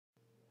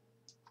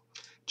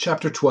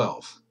Chapter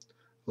 12.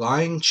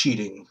 Lying,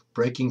 Cheating,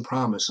 Breaking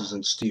Promises,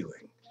 and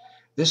Stealing.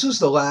 This is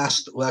the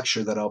last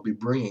lecture that I'll be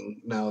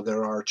bringing. Now,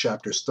 there are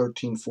chapters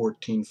 13,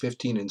 14,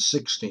 15, and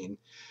 16,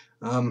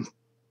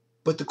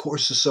 but the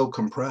course is so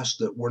compressed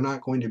that we're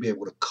not going to be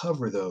able to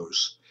cover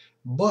those.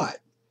 But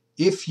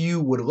if you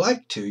would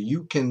like to,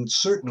 you can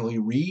certainly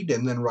read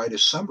and then write a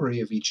summary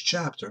of each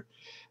chapter.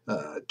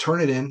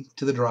 Turn it in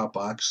to the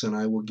Dropbox, and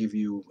I will give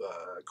you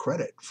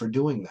credit for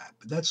doing that.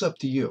 But that's up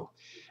to you.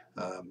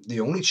 The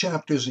only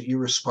chapters that you're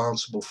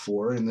responsible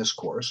for in this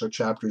course are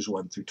chapters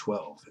 1 through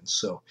 12. And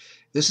so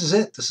this is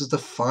it. This is the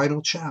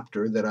final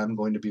chapter that I'm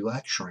going to be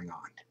lecturing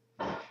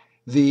on.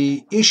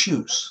 The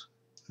issues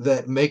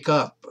that make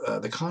up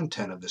the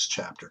content of this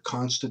chapter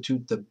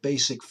constitute the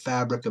basic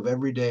fabric of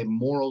everyday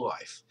moral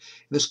life.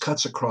 This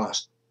cuts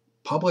across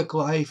public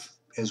life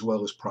as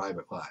well as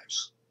private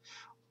lives.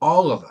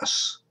 All of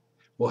us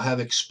will have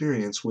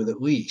experience with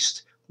at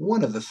least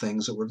one of the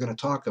things that we're going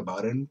to talk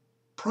about, and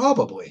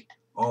probably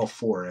all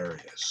four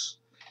areas.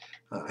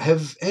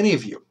 Have any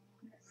of you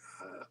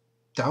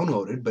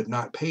downloaded but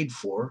not paid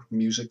for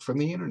music from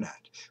the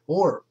internet?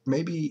 Or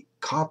maybe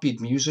copied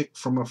music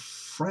from a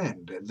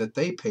friend that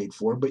they paid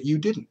for but you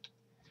didn't?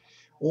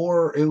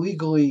 Or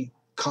illegally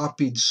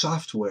copied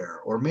software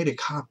or made a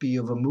copy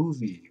of a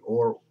movie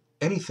or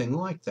anything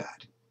like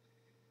that?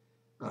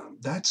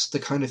 That's the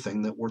kind of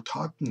thing that we're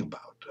talking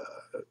about.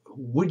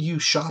 Would you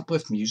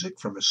shoplift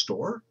music from a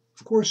store?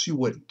 Of course you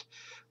wouldn't.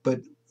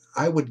 But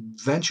I would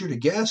venture to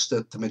guess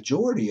that the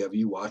majority of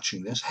you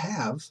watching this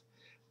have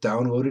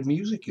downloaded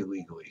music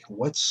illegally.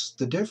 What's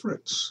the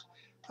difference?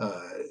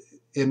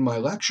 In my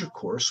lecture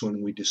course,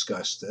 when we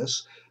discuss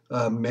this,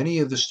 many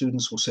of the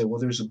students will say,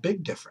 well, there's a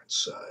big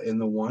difference. In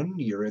the one,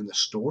 you're in the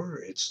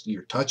store,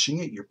 you're touching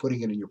it, you're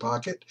putting it in your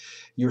pocket,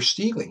 you're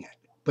stealing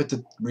it. But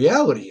the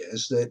reality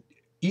is that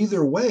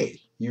either way,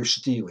 you're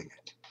stealing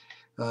it.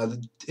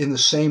 In the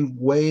same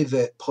way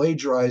that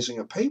plagiarizing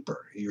a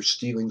paper, you're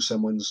stealing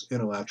someone's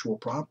intellectual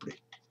property.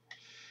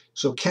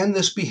 So can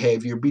this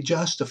behavior be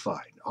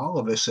justified? All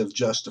of us have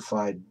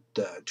justified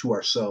to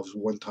ourselves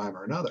one time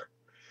or another.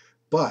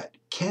 But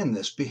can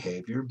this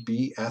behavior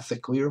be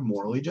ethically or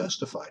morally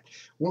justified?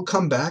 We'll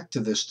come back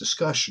to this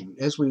discussion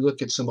as we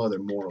look at some other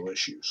moral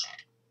issues.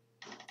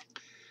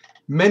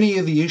 Many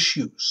of the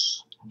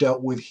issues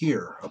dealt with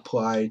here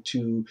apply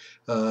to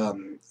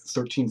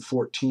 13,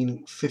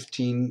 14,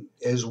 15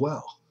 as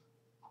well.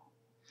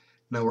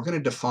 Now we're going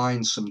to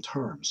define some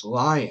terms.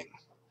 Lying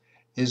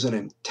is an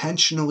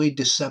intentionally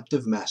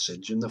deceptive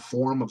message in the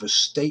form of a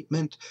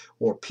statement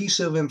or piece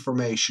of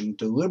information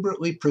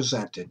deliberately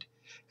presented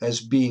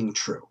as being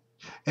true.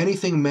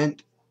 Anything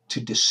meant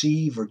to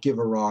deceive or give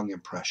a wrong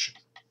impression.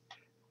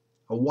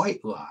 A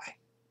white lie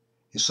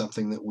is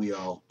something that we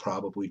all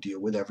probably deal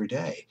with every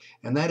day,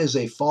 and that is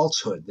a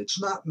falsehood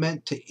that's not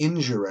meant to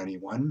injure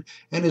anyone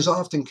and is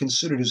often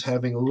considered as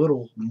having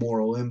little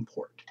moral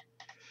import.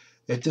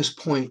 At this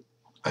point,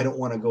 I don't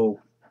want to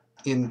go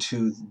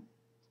into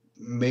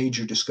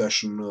major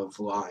discussion of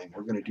lying.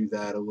 We're going to do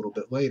that a little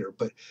bit later,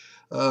 but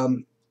a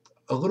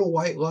little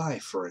white lie,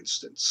 for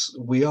instance,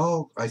 we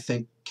all, I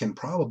think, can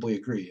probably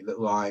agree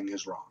that lying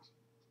is wrong.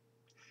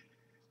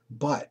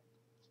 But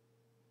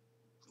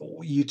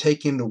you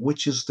take into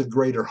which is the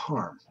greater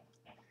harm?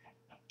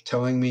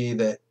 Telling me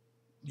that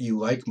you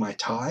like my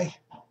tie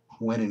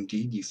when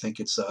indeed you think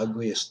it's the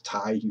ugliest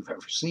tie you've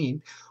ever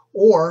seen,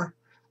 or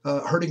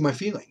hurting my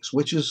feelings.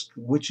 Which is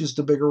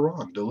the bigger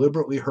wrong?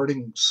 Deliberately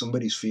hurting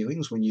somebody's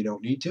feelings when you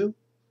don't need to,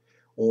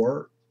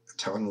 or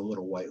telling a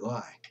little white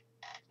lie?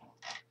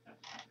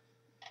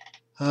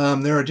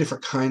 There are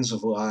different kinds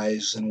of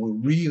lies, and we'll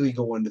really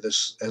go into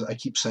this, as I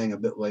keep saying, a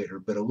bit later,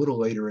 but a little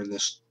later in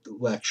this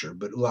lecture.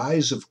 But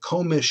lies of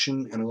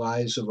commission and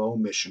lies of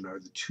omission are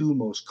the two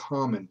most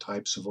common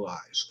types of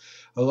lies.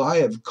 A lie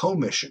of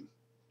commission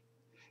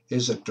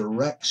is a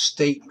direct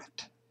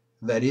statement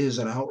that is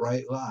an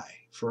outright lie.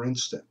 For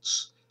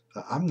instance,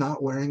 I'm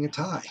not wearing a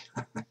tie.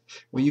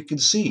 Well, you can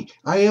see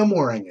I am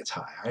wearing a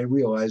tie. I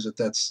realize that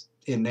that's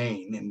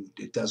inane and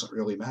it doesn't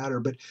really matter,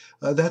 but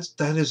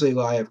that is a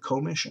lie of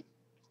commission.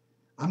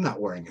 I'm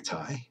not wearing a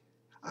tie.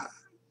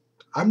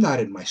 I'm not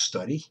in my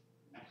study.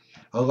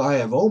 A lie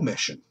of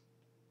omission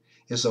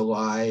is a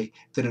lie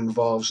that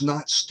involves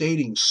not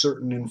stating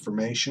certain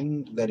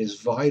information that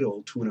is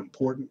vital to an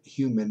important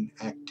human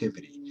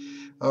activity.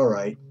 All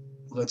right,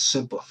 let's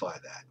simplify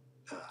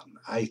that.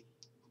 I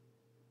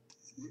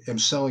am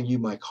selling you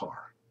my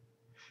car,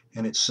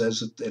 and it says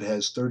that it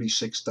has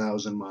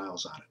 36,000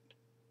 miles on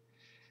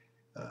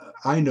it.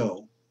 I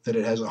know that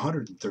it has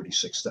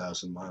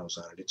 136,000 miles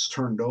on it. It's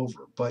turned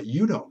over, but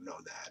you don't know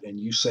that. And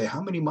you say,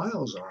 how many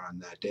miles are on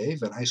that,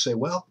 Dave? And I say,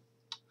 well,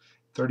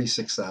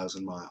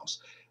 36,000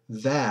 miles.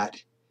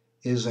 That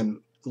is a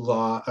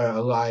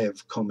lie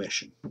of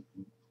commission,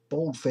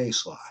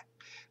 bold-faced lie.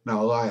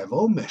 Now, a lie of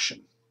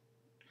omission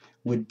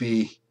would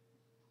be,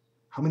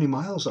 how many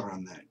miles are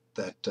on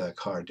that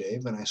car,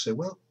 Dave? And I say,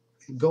 well,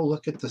 go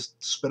look at the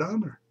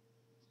speedometer.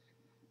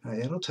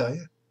 It'll tell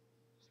you.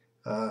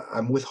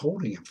 I'm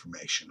withholding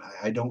information.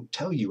 I don't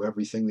tell you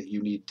everything that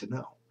you need to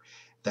know.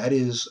 That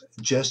is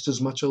just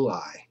as much a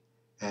lie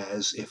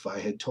as if I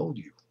had told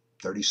you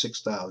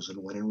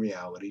 36,000 when in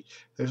reality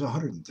there's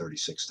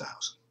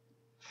 136,000.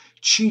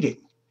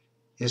 Cheating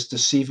is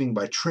deceiving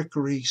by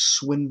trickery,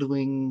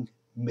 swindling,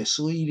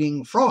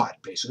 misleading, fraud,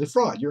 basically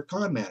fraud. You're a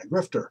con man, a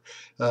grifter,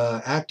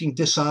 acting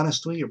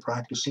dishonestly or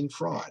practicing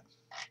fraud.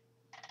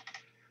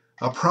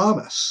 A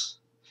promise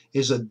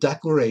is a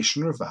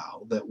declaration or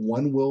vow that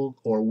one will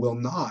or will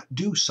not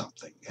do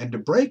something, and to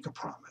break a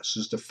promise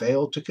is to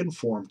fail to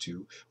conform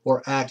to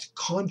or act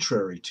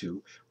contrary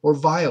to or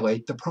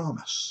violate the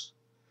promise.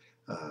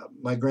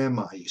 My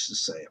grandma used to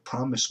say, a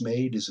promise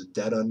made is a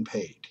debt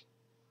unpaid.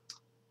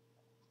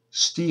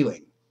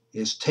 Stealing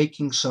is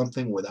taking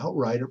something without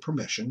right or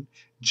permission,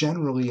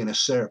 generally in a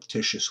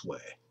surreptitious way.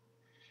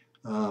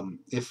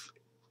 If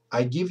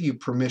I give you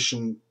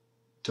permission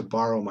to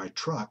borrow my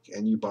truck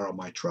and you borrow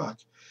my truck,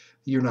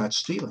 you're not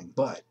stealing.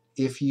 But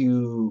if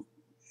you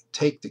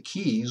take the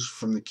keys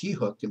from the key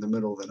hook in the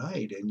middle of the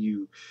night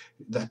and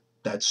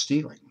that's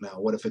stealing. Now,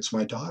 what if it's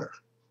my daughter?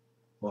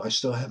 Well, I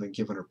still haven't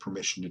given her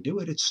permission to do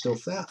it. It's still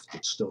theft.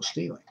 It's still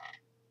stealing.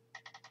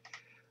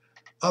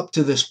 Up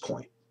to this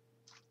point,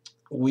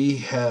 we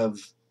have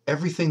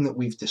everything that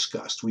we've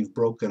discussed. We've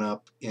broken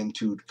up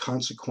into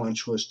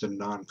consequentialist and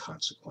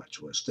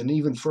non-consequentialist, and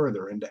even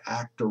further into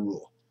act or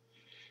rule.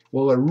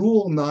 Well, a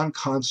rule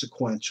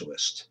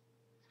non-consequentialist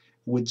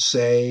would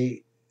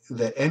say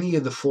that any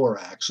of the four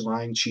acts,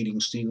 lying, cheating,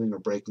 stealing, or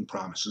breaking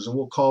promises, and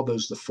we'll call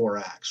those the four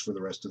acts for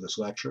the rest of this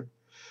lecture,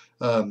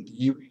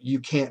 you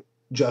can't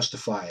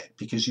justify it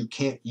because you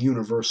can't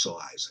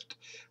universalize it.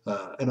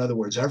 In other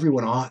words,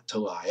 everyone ought to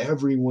lie,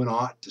 everyone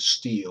ought to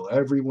steal,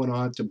 everyone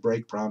ought to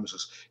break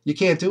promises. You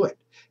can't do it.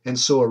 And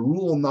so a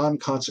rule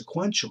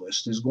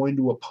non-consequentialist is going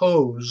to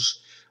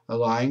oppose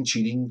lying,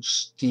 cheating,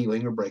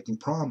 stealing, or breaking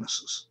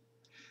promises.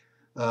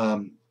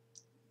 Now,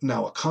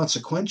 a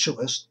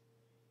consequentialist,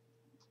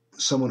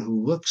 someone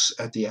who looks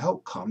at the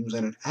outcomes,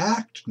 and an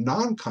act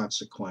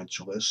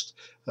non-consequentialist,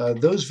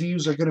 those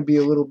views are going to be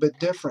a little bit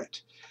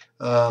different.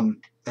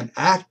 An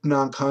act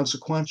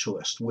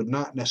non-consequentialist would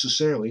not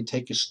necessarily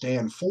take a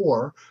stand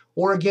for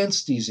or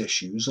against these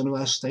issues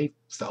unless they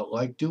felt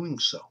like doing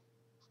so.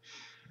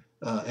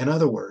 In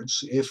other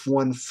words, if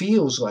one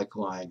feels like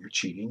lying or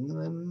cheating,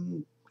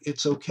 then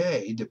it's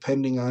okay,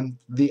 depending on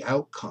the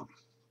outcome.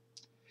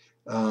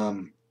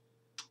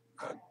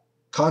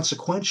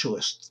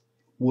 Consequentialists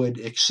would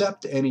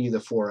accept any of the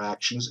four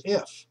actions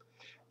if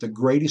the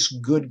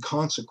greatest good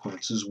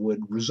consequences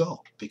would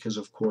result, because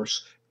of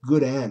course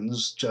good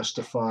ends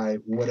justify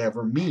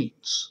whatever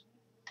means.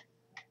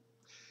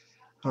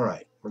 All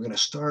right, we're going to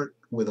start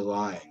with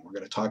lying. We're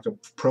going to talk of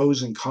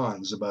pros and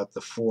cons about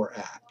the four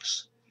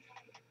acts.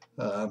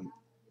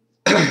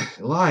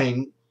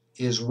 Lying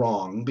is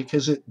wrong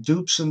because it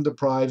dupes and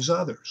deprives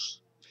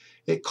others.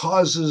 It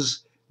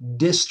causes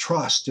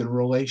distrust in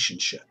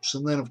relationships.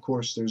 And then, of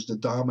course, there's the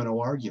domino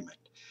argument.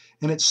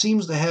 And it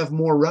seems to have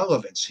more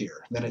relevance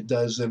here than it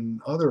does in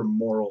other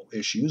moral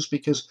issues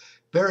because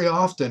very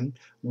often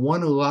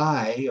one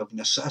lie of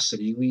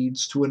necessity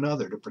leads to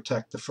another to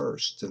protect the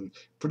first. And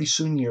pretty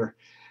soon you're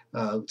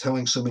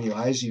telling so many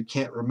lies you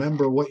can't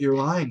remember what you're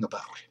lying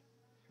about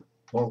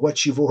or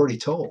what you've already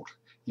told.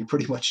 You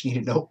pretty much need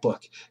a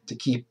notebook to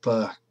keep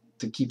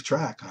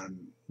track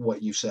on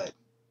what you said.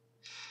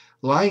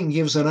 Lying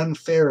gives an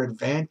unfair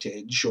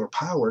advantage or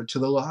power to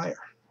the liar.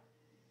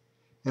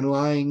 And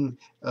lying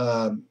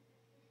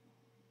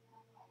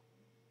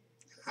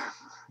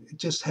it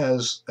just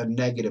has a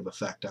negative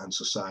effect on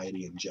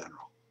society in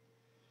general.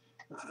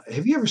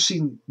 Have you ever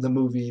seen the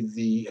movie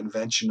The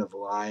Invention of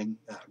Lying?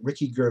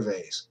 Ricky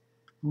Gervais.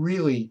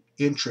 Really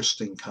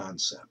interesting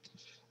concept.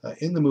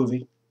 In the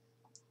movie,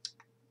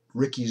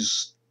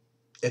 Ricky's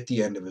at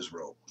the end of his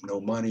rope. No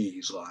money,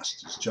 he's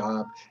lost his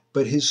job,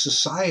 but his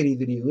society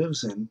that he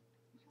lives in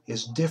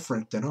is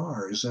different than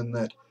ours in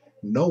that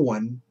no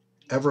one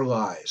ever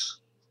lies.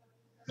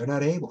 They're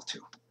not able to.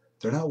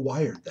 They're not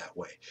wired that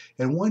way.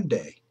 And one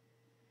day,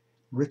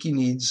 Ricky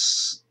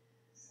he's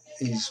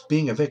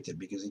being evicted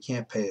because he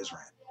can't pay his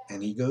rent.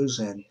 And he goes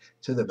in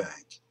to the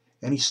bank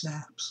and he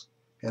snaps.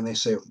 And they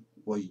say,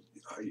 well,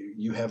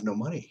 you have no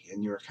money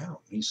in your account.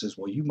 And he says,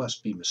 well, you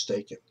must be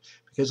mistaken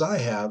because I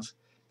have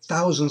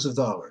thousands of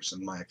dollars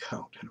in my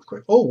account. And of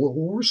course, oh, well,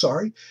 we're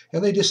sorry.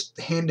 And they just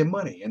hand him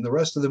money. And the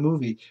rest of the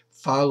movie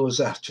follows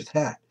after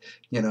that.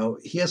 You know,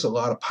 he has a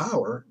lot of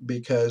power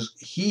because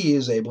he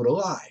is able to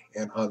lie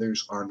and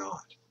others are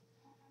not.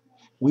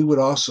 We would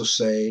also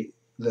say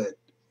that,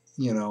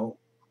 you know,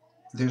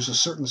 there's a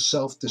certain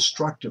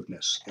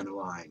self-destructiveness in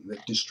lying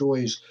that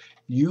destroys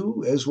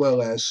you as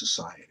well as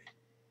society.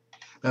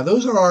 Now,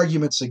 those are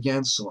arguments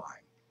against lying.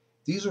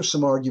 These are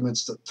some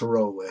arguments that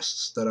Thoreau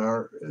lists that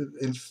are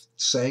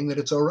saying that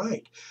it's all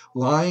right.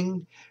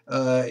 Lying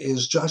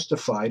is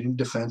justified in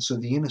defense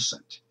of the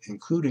innocent,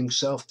 including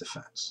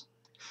self-defense.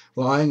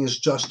 Lying is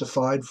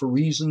justified for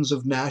reasons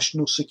of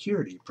national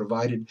security,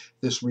 provided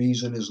this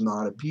reason is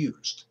not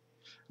abused.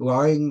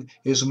 Lying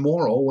is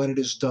moral when it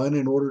is done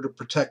in order to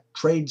protect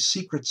trade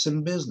secrets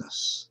in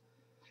business.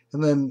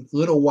 And then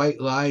little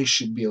white lies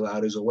should be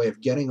allowed as a way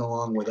of getting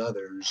along with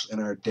others in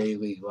our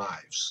daily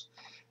lives.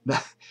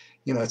 Now,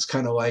 it's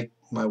kind of like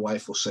my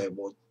wife will say,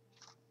 well,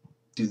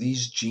 do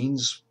these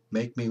jeans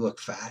make me look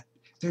fat?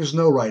 There's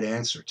no right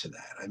answer to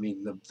that. I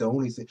mean, the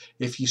only thing,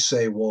 if you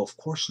say, well, of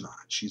course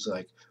not, she's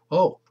like,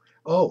 oh,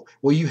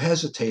 well, you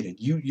hesitated.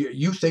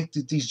 You think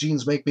that these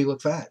jeans make me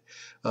look fat.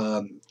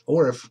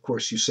 Or if, of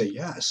course, you say,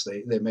 yes,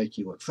 they make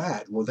you look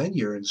fat, well, then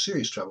you're in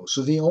serious trouble.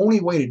 So the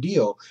only way to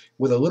deal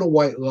with a little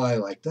white lie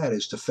like that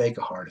is to fake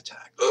a heart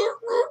attack.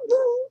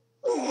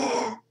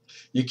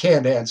 You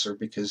can't answer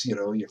because,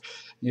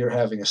 you're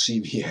having a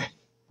CVA.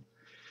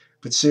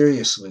 But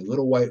seriously,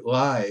 little white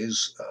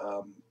lies,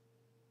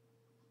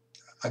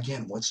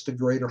 again, what's the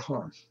greater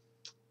harm?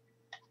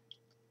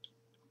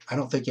 I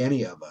don't think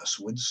any of us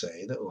would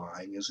say that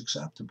lying is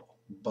acceptable,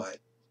 but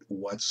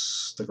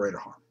what's the greater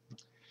harm?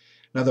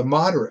 Now, the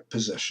moderate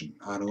position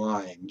on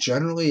lying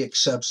generally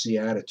accepts the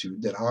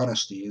attitude that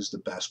honesty is the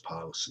best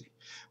policy.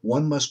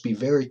 One must be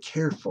very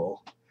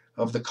careful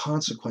of the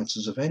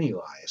consequences of any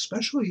lie,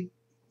 especially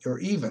or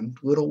even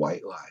little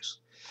white lies.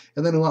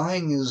 And then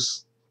lying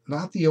is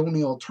not the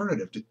only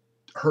alternative to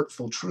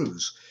hurtful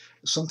truths.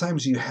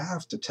 Sometimes you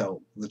have to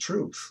tell the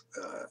truth,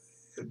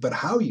 but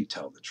how you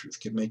tell the truth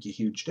can make a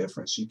huge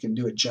difference. You can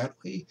do it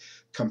gently,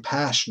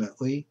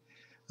 compassionately,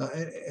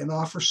 and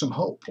offer some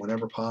hope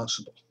whenever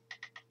possible.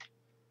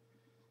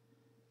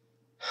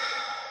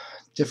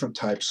 Different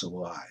types of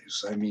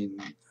lies. I mean,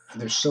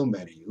 there's so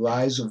many.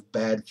 Lies of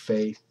bad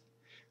faith,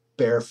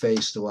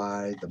 barefaced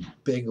lie, the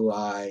big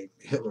lie.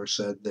 Hitler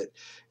said that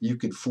you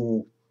could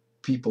fool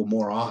people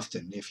more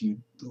often if you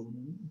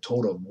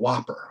told a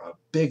whopper, a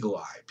big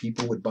lie.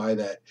 People would buy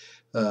that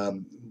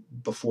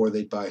before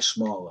they'd buy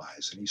small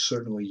lies, and he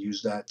certainly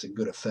used that to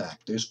good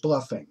effect. There's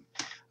bluffing.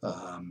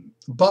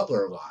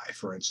 Butler lie,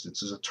 for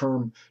instance, is a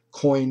term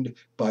coined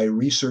by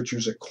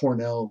researchers at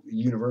Cornell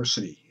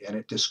University, and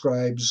it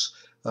describes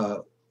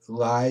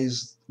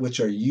lies which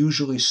are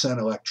usually sent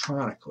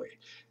electronically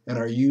and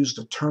are used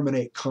to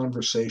terminate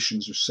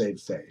conversations or save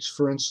face.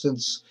 For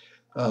instance,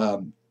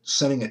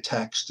 sending a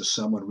text to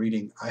someone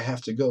reading, "I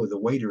have to go, the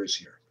waiter is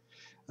here."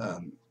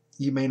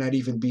 You may not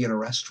even be in a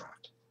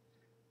restaurant,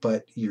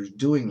 but you're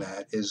doing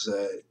that is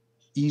an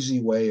easy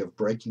way of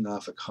breaking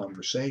off a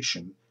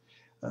conversation.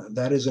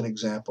 That is an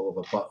example of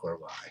a Butler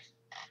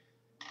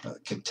lie.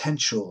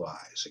 Contentious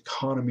lies,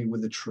 economy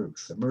with the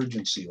truth,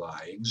 emergency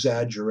lie,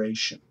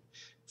 exaggeration,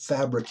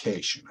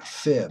 fabrication, a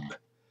fib,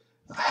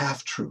 a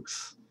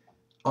half-truth,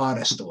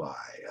 honest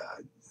lie.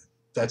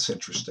 That's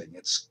interesting.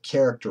 It's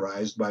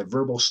characterized by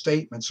verbal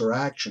statements or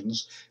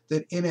actions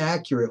that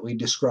inaccurately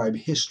describe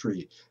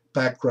history,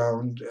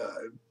 background,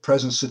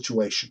 present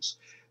situations.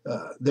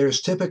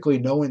 There's typically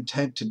no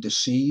intent to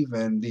deceive,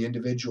 and the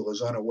individual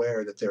is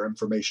unaware that their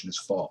information is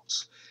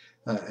false.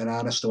 An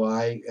honest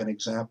lie, an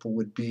example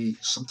would be,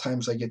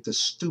 sometimes I get the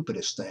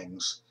stupidest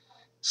things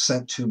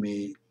sent to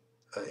me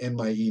in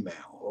my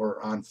email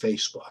or on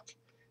Facebook.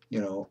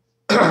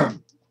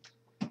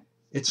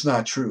 It's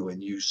not true,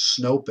 and you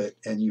snope it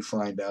and you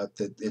find out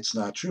that it's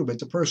not true, but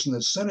the person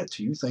that sent it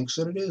to you thinks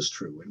that it is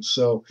true, and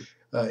so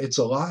it's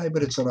a lie,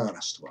 but it's an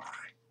honest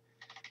lie.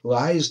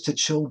 Lies to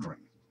children,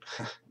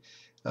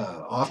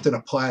 often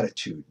a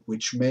platitude,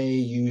 which may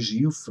use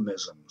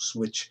euphemisms,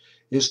 which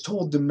is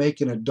told to make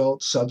an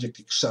adult subject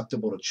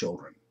acceptable to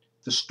children.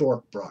 The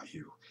stork brought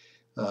you,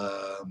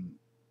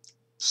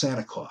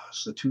 Santa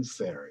Claus, the Tooth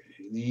Fairy,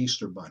 the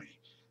Easter Bunny.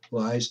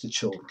 Lies to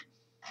children.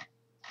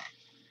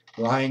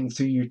 Lying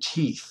through your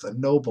teeth, a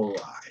noble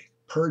lie.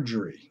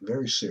 Perjury,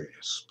 very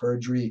serious.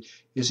 Perjury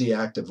is the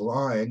act of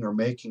lying or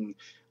making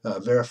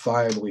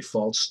verifiably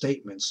false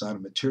statements on a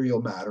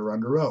material matter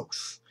under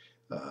oath.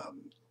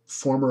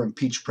 Former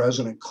impeached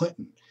President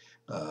Clinton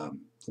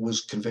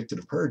was convicted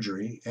of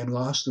perjury and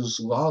lost his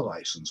law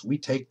license. We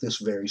take this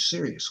very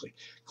seriously.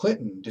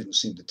 Clinton didn't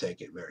seem to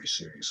take it very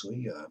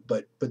seriously,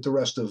 but the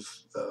rest of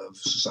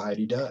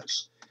society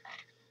does.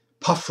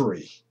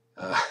 Puffery.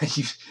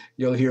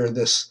 You'll hear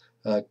this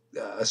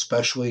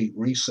especially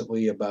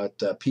recently about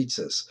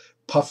pizzas.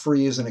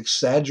 Puffery is an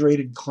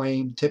exaggerated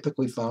claim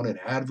typically found in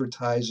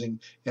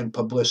advertising and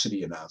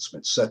publicity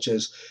announcements, such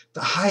as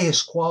the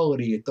highest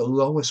quality at the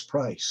lowest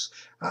price.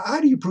 How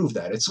do you prove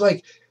that? It's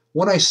like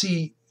when I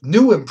see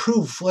new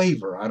improved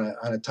flavor on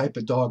a type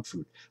of dog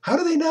food. How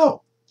do they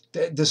know?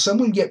 Does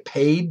someone get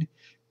paid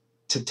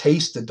to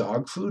taste the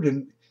dog food?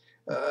 And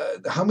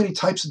how many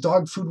types of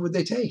dog food would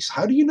they taste?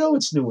 How do you know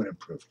it's new and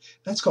improved?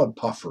 That's called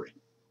puffery.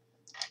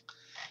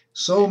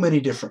 So many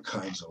different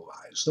kinds of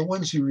lies. The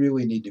ones you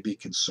really need to be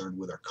concerned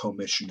with are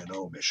commission and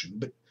omission,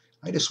 but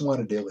I just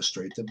wanted to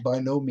illustrate that by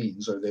no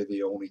means are they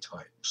the only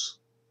types.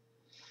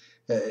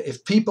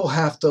 If people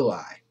have to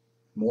lie,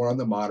 more on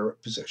the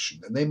moderate position,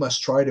 then they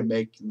must try to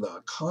make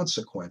the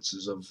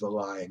consequences of the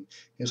lying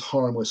as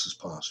harmless as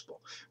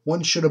possible.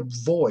 One should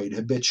avoid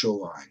habitual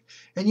lying,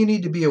 and you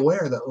need to be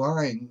aware that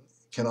lying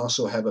can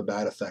also have a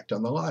bad effect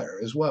on the liar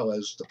as well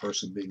as the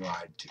person being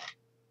lied to.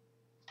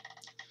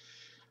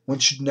 One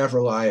should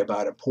never lie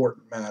about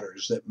important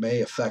matters that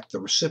may affect the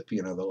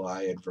recipient of the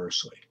lie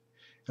adversely.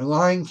 And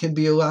lying can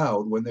be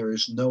allowed when there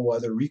is no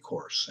other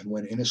recourse and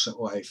when innocent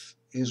life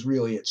is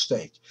really at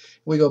stake.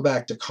 We go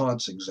back to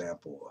Kant's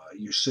example.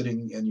 You're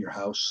sitting in your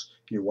house,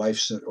 your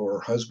wife's or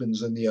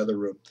husband's in the other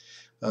room.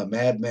 A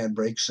madman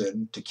breaks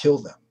in to kill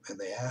them, and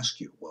they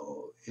ask you,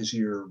 well, is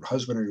your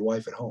husband or your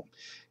wife at home?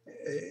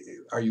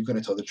 Are you going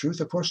to tell the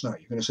truth? Of course not.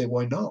 You're going to say,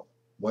 why no?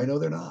 Why no,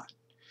 they're not.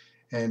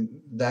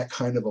 And that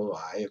kind of a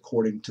lie,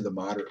 according to the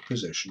moderate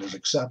position, is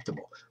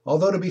acceptable.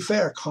 Although, to be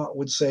fair, Kant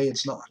would say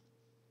it's not.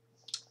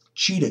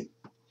 Cheating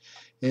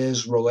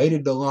is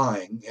related to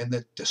lying, and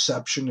that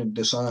deception and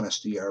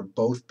dishonesty are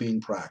both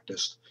being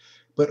practiced.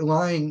 But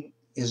lying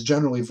is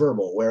generally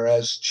verbal,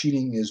 whereas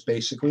cheating is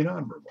basically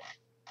nonverbal.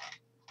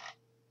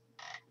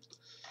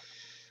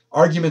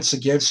 Arguments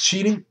against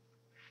cheating: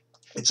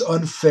 it's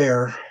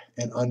unfair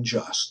and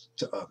unjust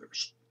to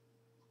others.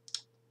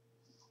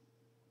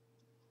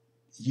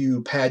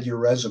 You pad your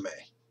resume.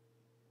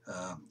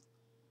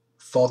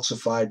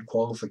 Falsified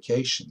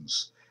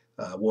qualifications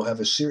will have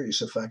a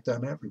serious effect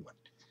on everyone.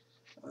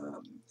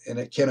 And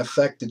it can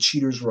affect the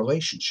cheater's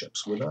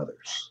relationships with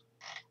others.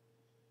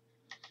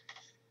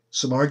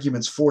 Some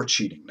arguments for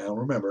cheating. Now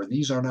remember,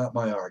 these are not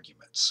my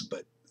arguments,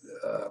 but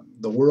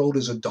the world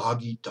is a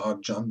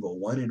dog-eat-dog jungle,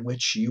 one in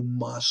which you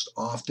must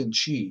often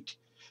cheat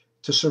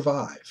to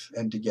survive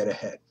and to get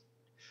ahead.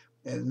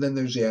 And then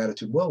there's the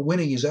attitude, well,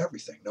 winning is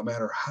everything, no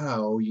matter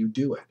how you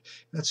do it.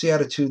 That's the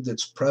attitude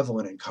that's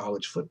prevalent in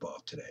college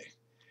football today.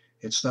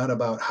 It's not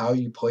about how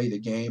you play the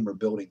game or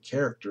building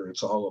character.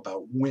 It's all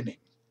about winning.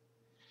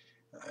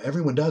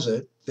 Everyone does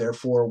it,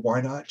 therefore, why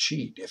not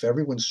cheat? If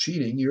everyone's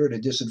cheating, you're at a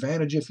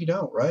disadvantage if you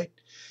don't, right?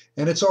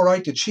 And it's all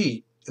right to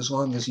cheat as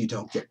long as you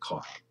don't get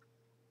caught.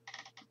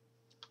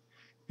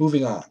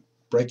 Moving on,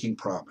 breaking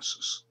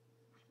promises.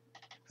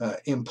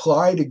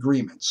 Implied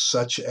agreements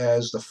such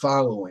as the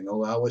following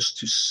allow us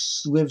to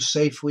live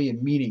safely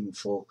and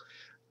meaningfully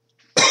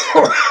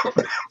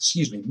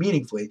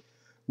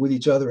with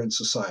each other in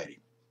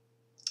society.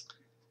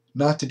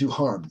 Not to do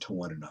harm to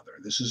one another.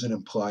 This is an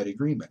implied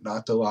agreement.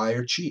 Not to lie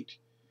or cheat.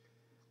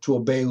 To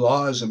obey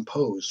laws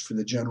imposed for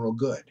the general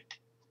good.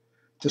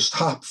 To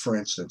stop, for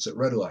instance, at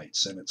red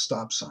lights and at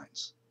stop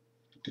signs.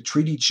 To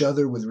treat each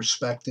other with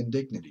respect and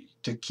dignity.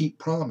 To keep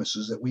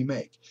promises that we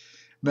make.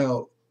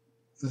 Now,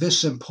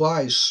 this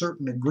implies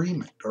certain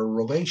agreement or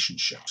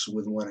relationships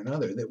with one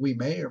another that we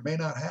may or may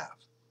not have.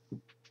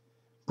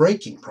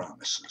 Breaking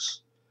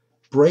promises.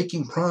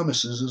 Breaking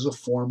promises is a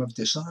form of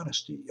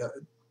dishonesty,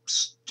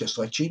 just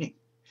like cheating.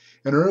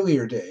 In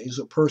earlier days,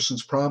 a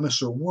person's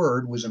promise or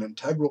word was an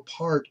integral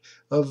part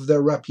of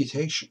their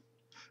reputation.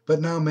 But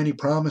now many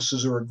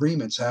promises or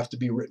agreements have to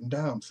be written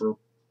down for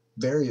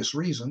various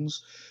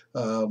reasons.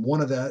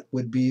 One of that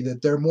would be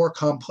that they're more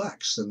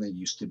complex than they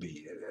used to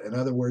be. In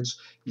other words,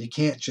 you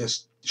can't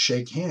just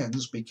shake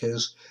hands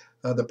because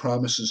the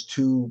promise is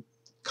too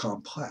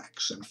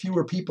complex. And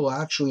fewer people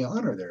actually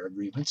honor their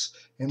agreements,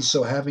 and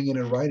so having it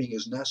in writing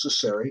is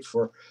necessary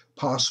for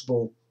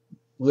possible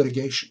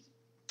litigation.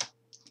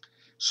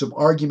 Some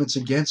arguments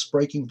against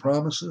breaking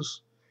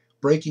promises.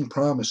 Breaking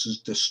promises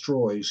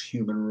destroys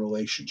human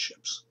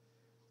relationships.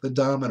 The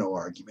domino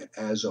argument,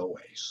 as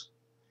always.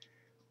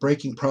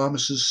 Breaking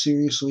promises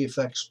seriously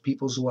affects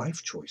people's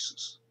life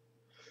choices.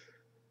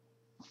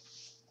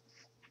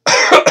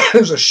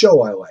 There's a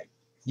show I like.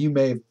 You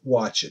may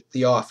watch it,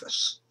 The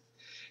Office.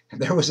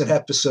 And there was an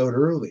episode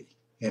early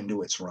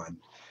into its run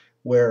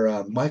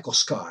where Michael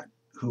Scott,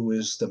 who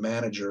is the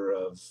manager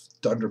of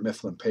Dunder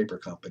Mifflin Paper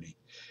Company,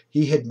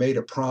 he had made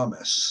a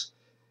promise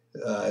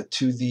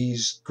to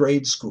these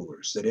grade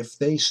schoolers that if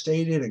they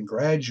stayed in and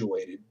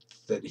graduated,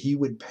 that he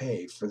would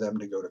pay for them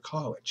to go to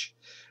college.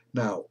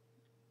 Now,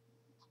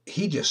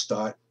 he just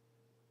thought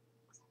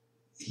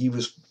he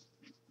was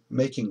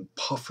making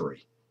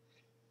puffery.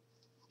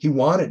 He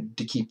wanted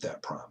to keep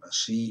that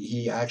promise.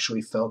 He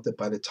actually felt that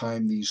by the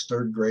time these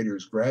third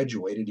graders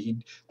graduated,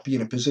 he'd be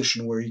in a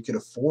position where he could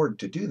afford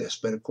to do this.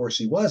 But of course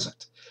he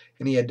wasn't.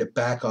 And he had to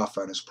back off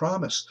on his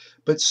promise.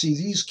 But see,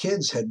 these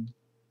kids had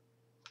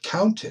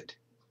counted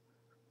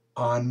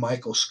on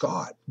Michael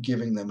Scott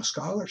giving them a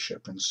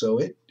scholarship. And so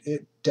it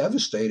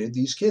devastated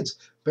these kids.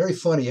 Very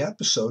funny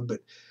episode,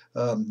 but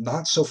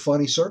not so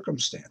funny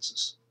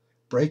circumstances.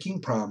 Breaking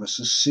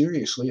promises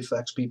seriously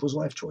affects people's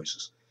life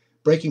choices.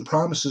 Breaking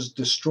promises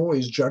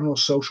destroys general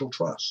social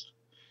trust.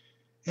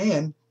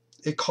 And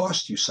it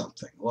costs you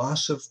something.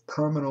 Loss of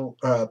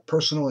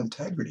personal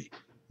integrity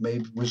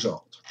may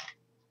result.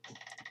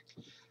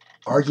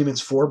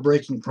 Arguments for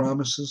breaking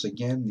promises,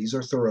 again, these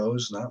are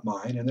Thoreau's, not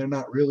mine, and they're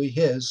not really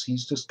his.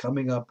 He's just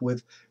coming up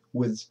with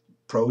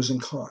pros and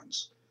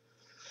cons.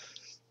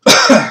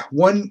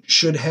 One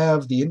should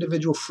have the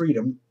individual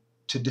freedom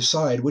to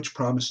decide which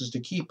promises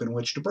to keep and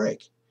which to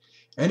break.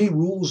 Any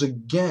rules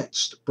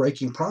against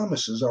breaking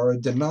promises are a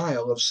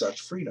denial of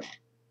such freedom.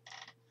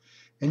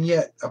 And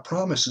yet, a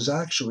promise is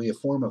actually a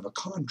form of a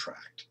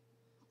contract,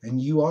 and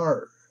you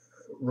are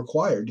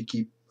required to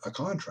keep a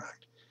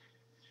contract.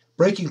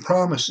 Breaking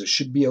promises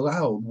should be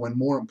allowed when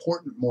more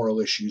important moral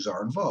issues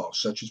are involved,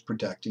 such as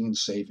protecting and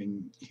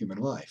saving human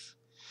life.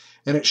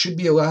 And it should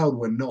be allowed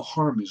when no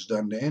harm is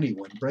done to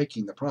anyone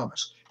breaking the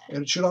promise.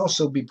 And it should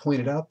also be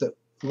pointed out that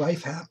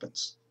life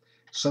happens.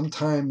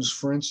 Sometimes,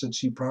 for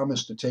instance, you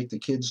promise to take the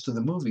kids to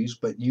the movies,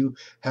 but you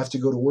have to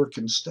go to work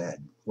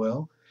instead.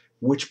 Well,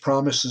 which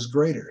promise is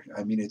greater?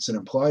 I mean, it's an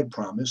implied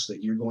promise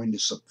that you're going to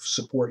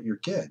support your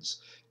kids.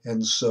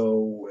 And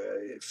so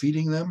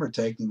feeding them or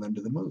taking them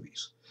to the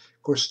movies.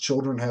 Of course,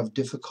 children have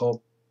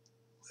difficulty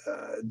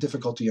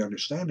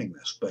understanding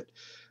this, but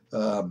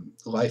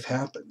life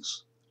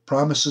happens.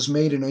 Promises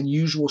made in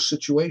unusual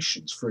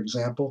situations, for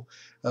example,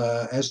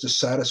 as to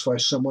satisfy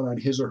someone on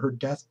his or her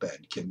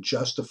deathbed, can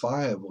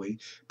justifiably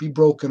be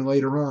broken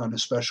later on,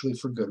 especially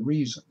for good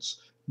reasons.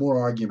 More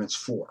arguments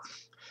for.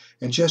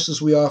 And just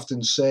as we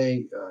often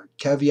say,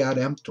 caveat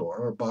emptor,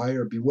 or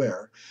buyer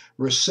beware,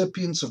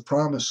 recipients of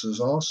promises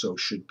also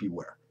should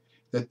beware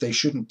that they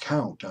shouldn't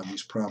count on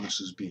these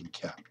promises being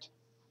kept.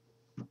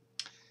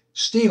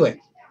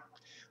 Stealing.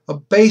 A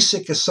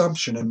basic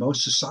assumption in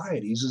most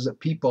societies is that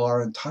people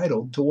are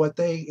entitled to what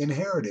they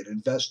inherited,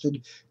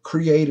 invested,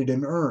 created,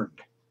 and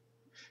earned.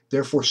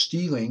 Therefore,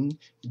 stealing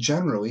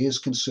generally is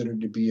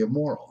considered to be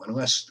immoral,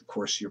 unless, of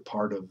course, you're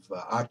part of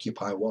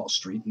Occupy Wall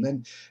Street, and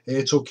then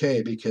it's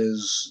okay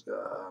because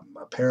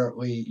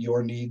apparently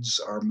your needs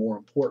are more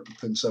important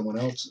than someone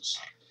else's.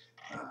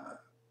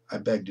 I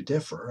beg to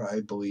differ.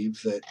 I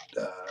believe that,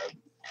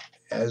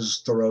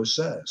 as Thoreau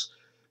says,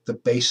 the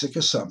basic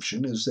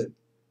assumption is that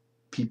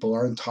people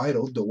are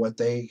entitled to what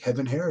they have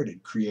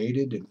inherited,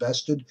 created,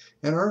 invested,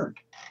 and earned.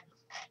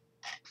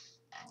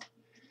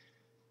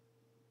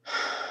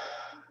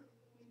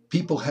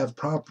 People have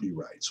property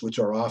rights, which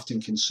are often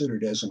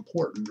considered as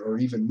important or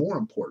even more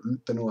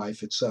important than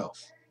life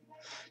itself.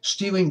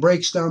 Stealing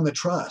breaks down the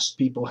trust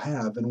people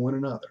have in one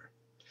another.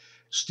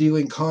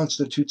 Stealing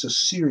constitutes a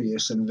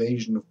serious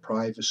invasion of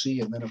privacy,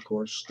 and then, of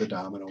course, the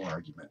domino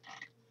argument.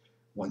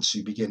 Once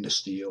you begin to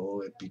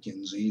steal, it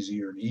begins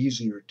easier and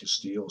easier to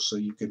steal, so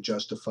you can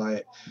justify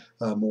it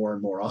more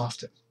and more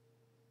often.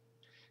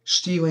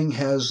 Stealing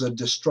has a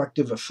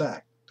destructive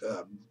effect,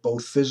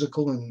 both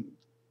physical and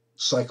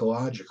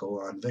psychological,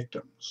 on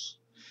victims.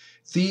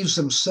 Thieves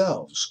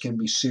themselves can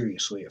be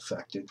seriously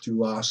affected through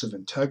loss of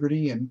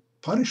integrity and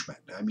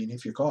punishment, I mean,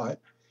 if you're caught.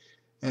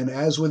 And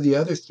as with the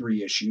other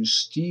three issues,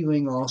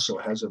 stealing also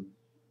has a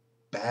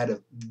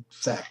bad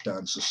effect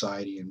on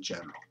society in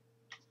general.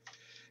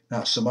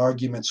 Now, some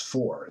arguments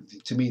for.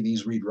 To me,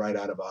 these read right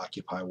out of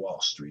Occupy Wall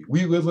Street.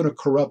 We live in a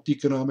corrupt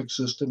economic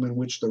system in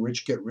which the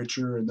rich get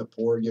richer and the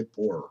poor get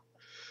poorer.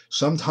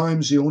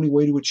 Sometimes the only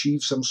way to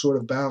achieve some sort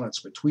of balance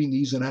between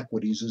these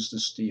inequities is to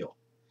steal.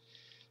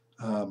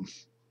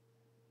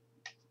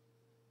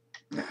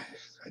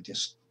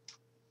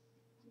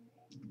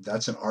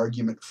 That's an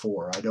argument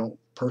for. I don't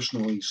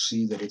personally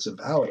see that it's a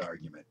valid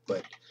argument,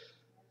 but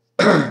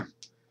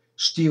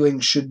stealing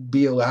should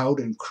be allowed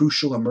in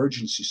crucial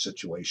emergency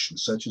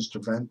situations, such as to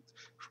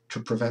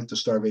prevent the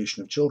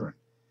starvation of children.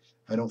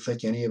 I don't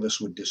think any of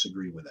us would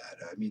disagree with that.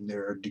 I mean,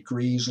 there are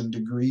degrees and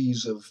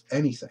degrees of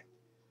anything.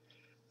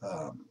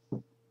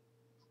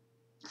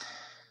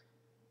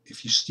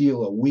 If you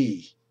steal a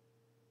Wii,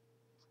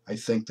 I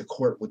think the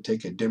court would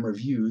take a dimmer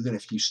view than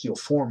if you steal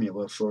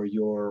formula for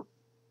your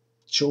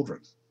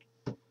children.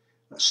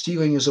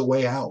 Stealing is a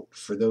way out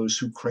for those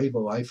who crave a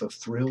life of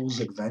thrills,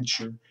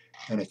 adventure,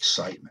 and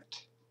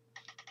excitement.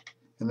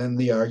 And then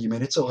the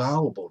argument, it's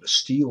allowable to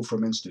steal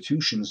from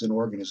institutions and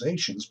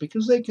organizations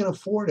because they can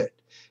afford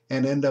it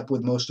and end up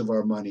with most of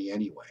our money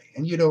anyway.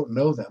 And you don't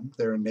know them.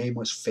 They're a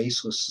nameless,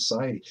 faceless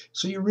society.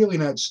 So you're really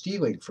not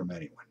stealing from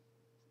anyone.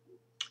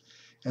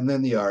 And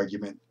then the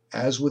argument,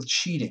 as with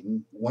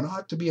cheating, one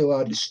ought to be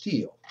allowed to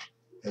steal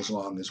as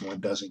long as one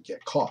doesn't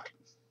get caught.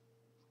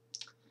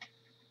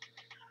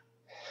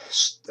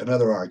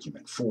 Another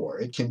argument for.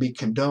 It can be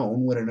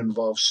condoned when it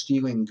involves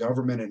stealing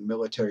government and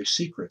military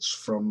secrets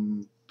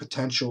from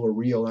potential or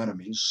real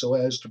enemies so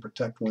as to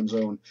protect one's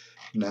own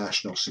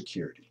national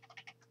security.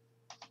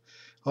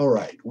 All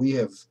right, we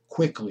have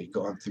quickly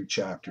gone through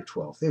Chapter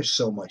 12. There's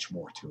so much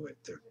more to it.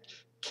 There are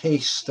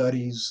case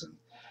studies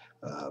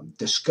and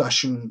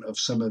discussion of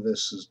some of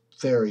this is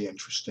very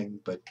interesting.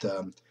 But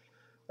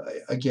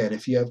again,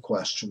 if you have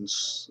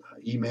questions,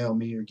 email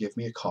me or give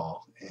me a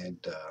call.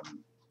 And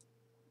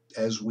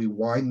as we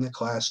wind the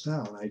class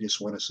down, I just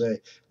want to say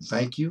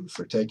thank you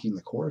for taking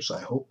the course. I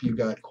hope you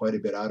got quite a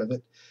bit out of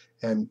it,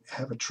 and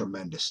have a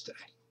tremendous day.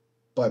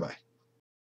 Bye-bye.